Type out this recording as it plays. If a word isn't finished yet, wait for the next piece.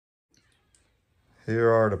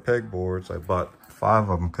Here are the pegboards. I bought 5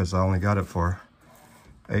 of them because I only got it for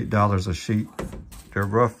 $8 a sheet. They're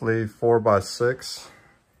roughly 4 by 6,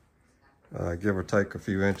 give or take a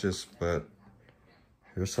few inches, but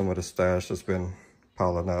here's some of the stash that's been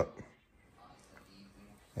piling up.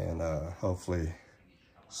 And hopefully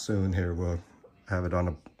soon here we'll have it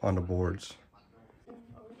on the boards.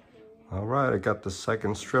 All right, I got the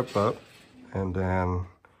second strip up, and then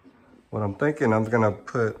what I'm thinking, I'm gonna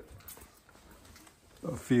put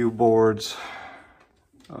a few boards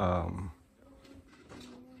kind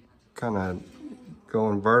of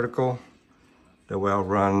going vertical. That way I'll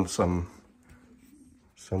run some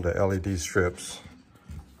of the LED strips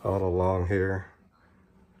all along here,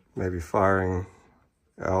 maybe firing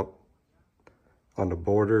out on the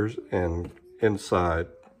borders and inside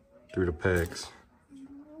through the pegs.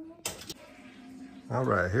 All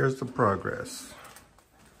right, here's the progress.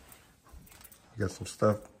 Got some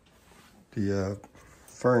stuff, the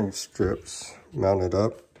furring strips mounted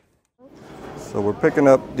up. So we're picking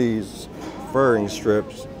up these furring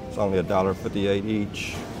strips. It's only $1.58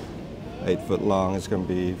 each, 8 foot long. It's gonna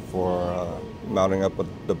be for mounting up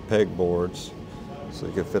the peg boards so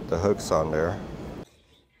you can fit the hooks on there.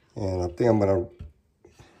 And I think I'm gonna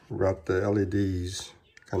route the LEDs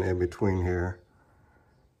kind of in between here.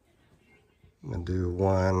 I'm gonna do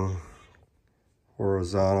one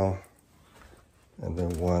horizontal and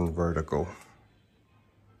then one vertical.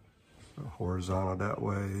 So horizontal that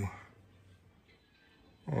way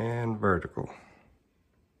and vertical.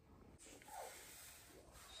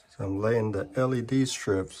 So I'm laying the LED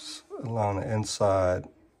strips along the inside,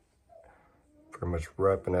 pretty much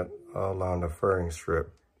wrapping it all along the furring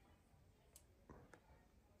strip.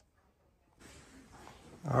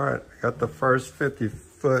 All right, I got the first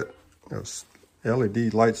 50-foot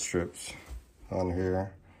LED light strips on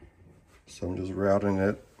here. So I'm just routing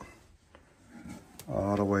it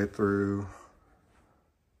all the way through.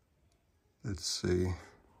 Let's see.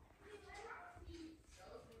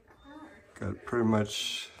 Got pretty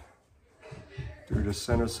much through the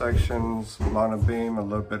center sections, along the beam, a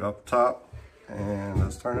little bit up top, and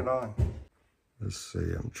let's turn it on. Let's see,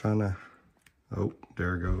 I'm trying to, oh,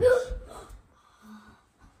 there it goes.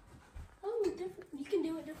 You can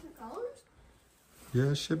do it different colors?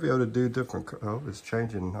 Yeah, it should be able to do different, oh, it's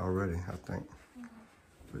changing already, I think.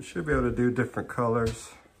 It should be able to do different colors.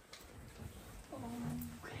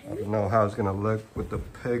 I don't know how it's gonna look with the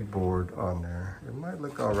pegboard on there. It might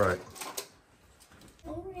look all right.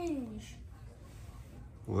 Orange.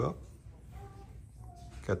 Well,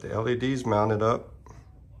 got the LEDs mounted up.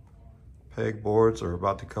 Pegboards are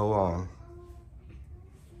about to go on.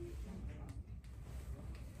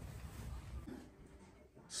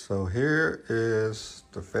 So here is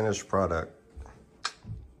the finished product.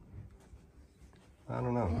 I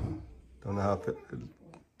don't know how it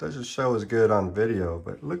doesn't show as good on video,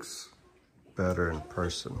 but it looks better in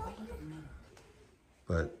person.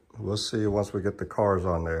 But we'll see once we get the cars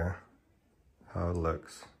on there how it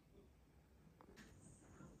looks.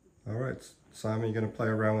 All right, Simon, you gonna play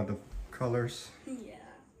around with the colors? Yeah.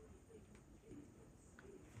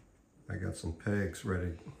 I got some pegs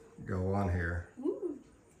ready to go on here. Ooh.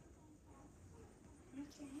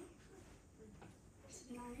 Okay. That's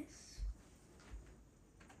nice.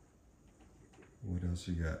 What else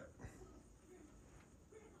you got?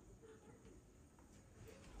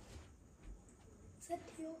 Is that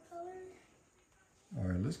teal color? All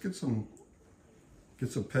right, let's get some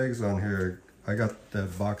pegs on here. I got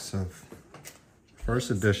that box of first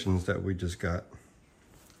editions that we just got.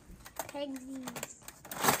 Pegsies.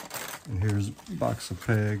 And here's a box of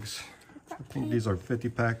pegs. I think these are 50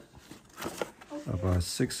 pack of a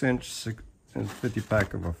 6-inch and 50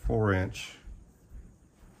 pack of a 4-inch.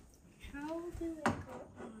 How do they go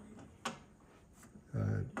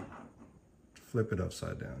on? Flip it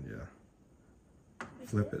upside down, yeah.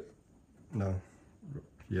 Flip it. No.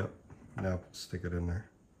 Yep. Now stick it in there.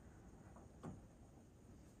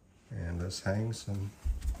 And let's hang some.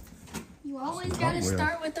 You always gotta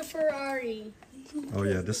start with the Ferrari. Oh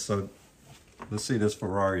yeah, let's see this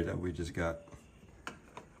Ferrari that we just got.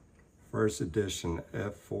 First edition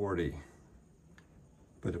F40.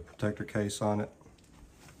 Put a protector case on it.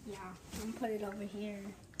 Yeah, I'm gonna put it over here.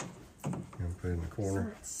 And put it in the corner. So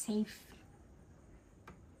it's safe.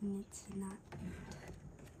 And it's not.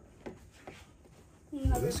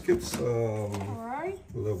 Let's get Ferrari?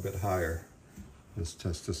 a little bit higher. Let's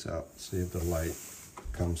test this out, see if the light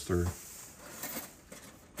comes through.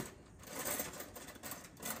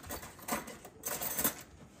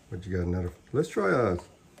 But you got another, let's try a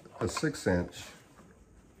 6-inch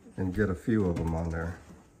and get a few of them on there.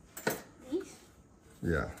 These?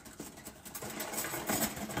 Yeah.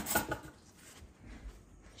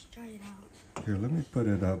 try it out. Here, let me put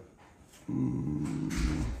it up.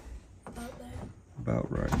 About there.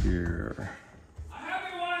 About right here.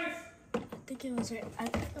 I think it was right. I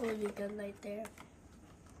think it would be good right there.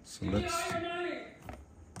 So let's.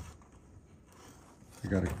 We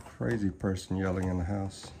got a crazy person yelling in the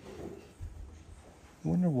house. I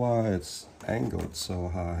wonder why it's angled so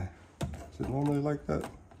high. Is it normally like that?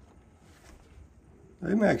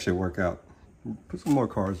 It may actually work out. Put some more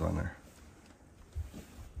cars on there.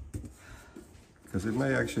 Because it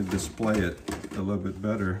may actually display it a little bit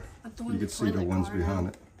better. You can see the ones behind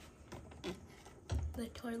it. The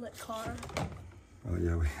toilet car. Oh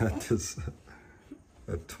yeah, we got this,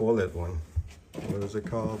 a toilet one. What is it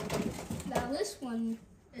called? Now this one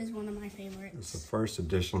is one of my favorites. It's the first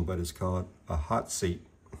edition, but it's called a hot seat.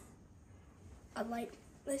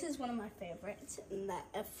 This is one of my favorites, and that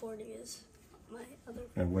F40 is my other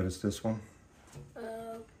favorite. And what is this one?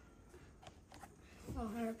 Oh,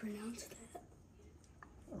 how to pronounce that?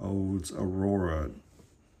 Olds Aurora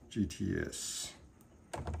GTS.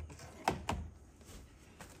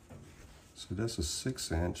 So that's a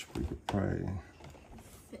 6-inch. We could probably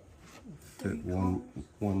fit one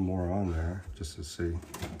more on there just to see.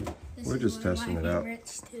 We're just testing it out.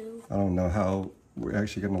 Too. I don't know how we're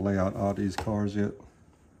actually going to lay out all these cars yet.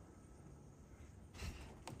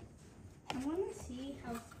 I want to see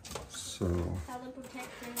how the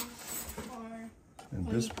protectors are. And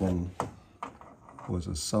this one was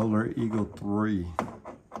a Solar Eagle 3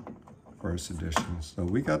 first edition. So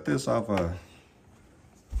we got this off I'll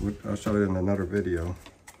show you in another video.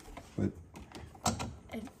 But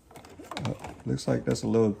looks like that's a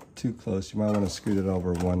little too close. You might want to scoot it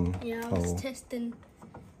over one hole. Yeah, I was testing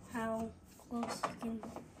how close you can.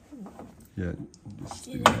 Yeah, just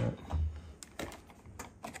do that.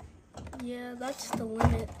 Yeah, that's the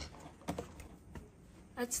limit.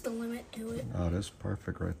 That's the limit to it. Oh, that's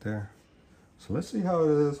perfect right there. So let's see how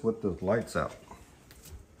it is with the lights out.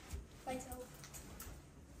 Lights out.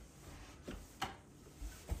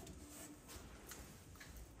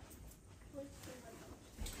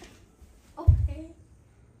 Okay.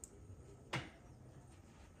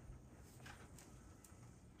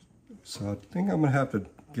 So I think I'm gonna have to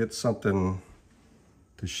get something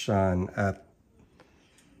to shine at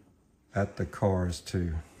the cars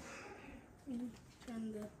too.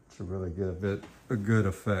 To really get a good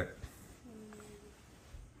effect.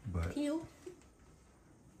 But Teal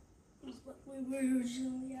is what we were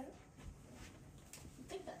originally at. I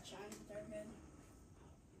think that shines very good.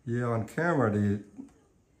 yeah, on camera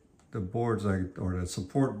the boards or the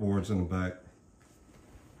support boards in the back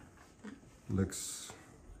looks,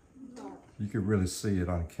 you can really see it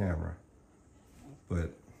on camera,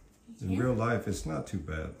 but in real life it's not too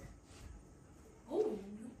bad. Oh,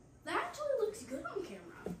 that actually looks good on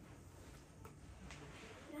camera.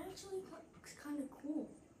 It actually looks kind of cool.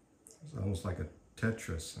 It's almost like a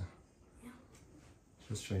Tetris. Yeah.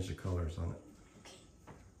 Just change the colors on it. Okay.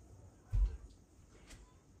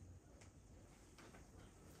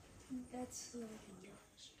 That's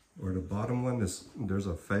Or the bottom one there's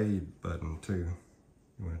a fade button too.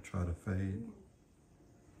 You want to try to fade?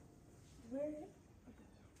 where.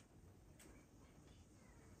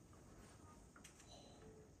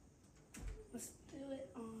 Let's do it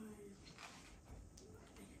on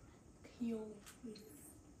teal.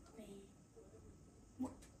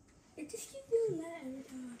 It just keeps doing that every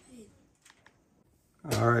time I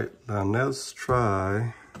fade. All right, now let's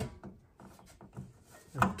try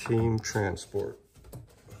a team transport.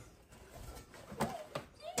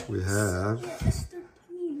 We have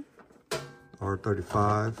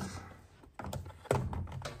R35.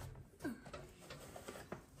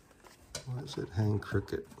 Why does it hang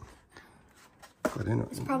crooked? But anyway,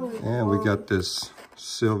 and we got this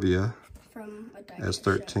Sylvia from a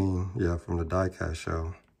S13. Show. Yeah, from the Diecast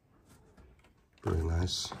show. Really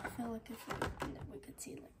nice. I feel like if we could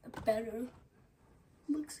see like the better.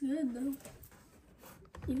 Looks good though.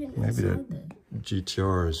 Even maybe the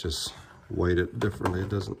GTR is just weighted differently. It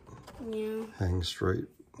doesn't hang straight.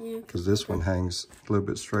 Yeah. Because this one hangs a little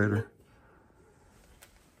bit straighter.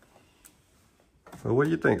 Well, what do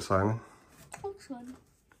you think, Simon? Looks good.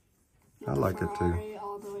 I like it too.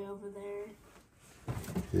 All the way over there.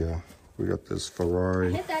 Yeah, we got this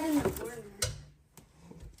Ferrari. Hit that in the corner.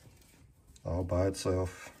 All by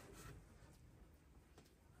itself.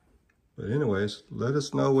 But anyways, let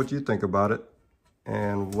us know what you think about it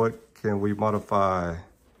and what can we modify.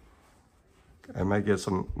 I may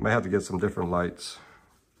have to get some different lights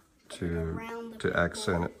to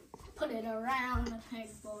accent it. Put it around the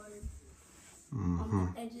pegboard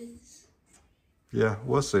on the edges. Yeah,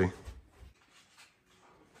 we'll see.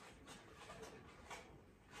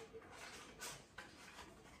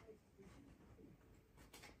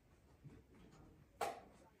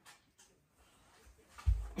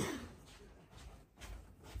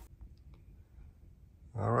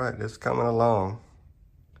 All right, it's coming along,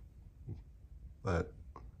 but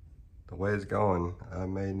the way it's going, I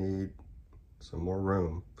may need some more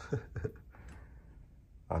room.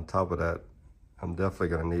 On top of that, I'm definitely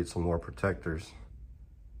gonna need some more protectors.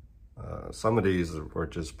 Some of these were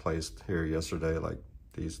just placed here yesterday, like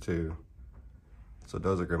these two. So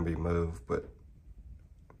those are gonna be moved, but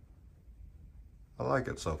I like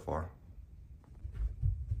it so far.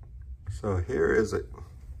 So here's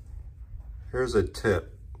a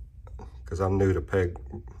tip, because I'm new to peg,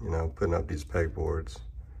 putting up these pegboards.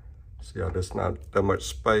 See how there's not that much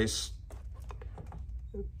space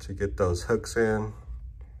to get those hooks in.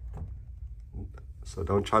 So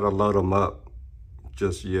don't try to load them up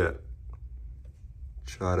just yet.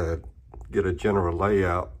 Try to get a general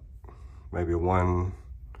layout, maybe one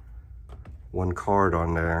card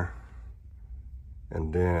on there,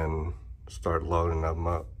 and then start loading them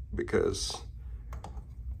up, because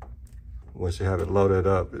once you have it loaded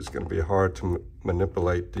up, it's going to be hard to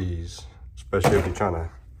manipulate these, especially if you're trying to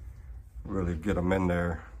really get them in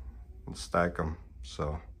there and stack them.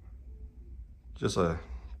 So just a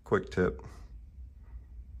quick tip.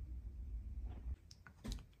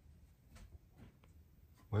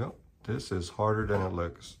 Well, this is harder than it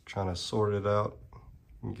looks, trying to sort it out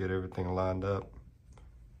and get everything lined up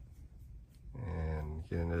and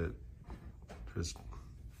getting it, just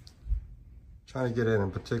trying to get it in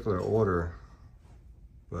particular order.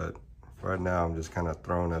 But right now I'm just kind of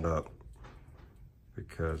throwing it up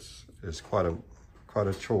because it's quite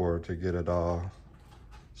a chore to get it all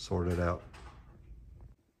sorted out.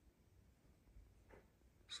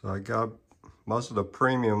 So I got most of the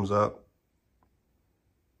premiums up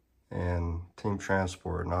and Team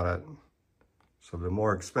Transport and all that. So the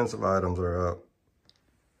more expensive items are up.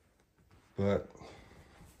 But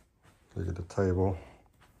look at the table.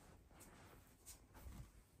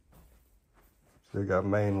 Still got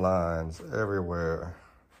main lines everywhere.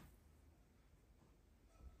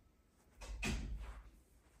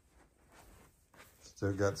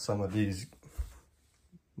 Still got some of these,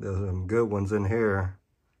 there's some good ones in here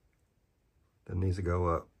that needs to go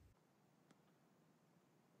up.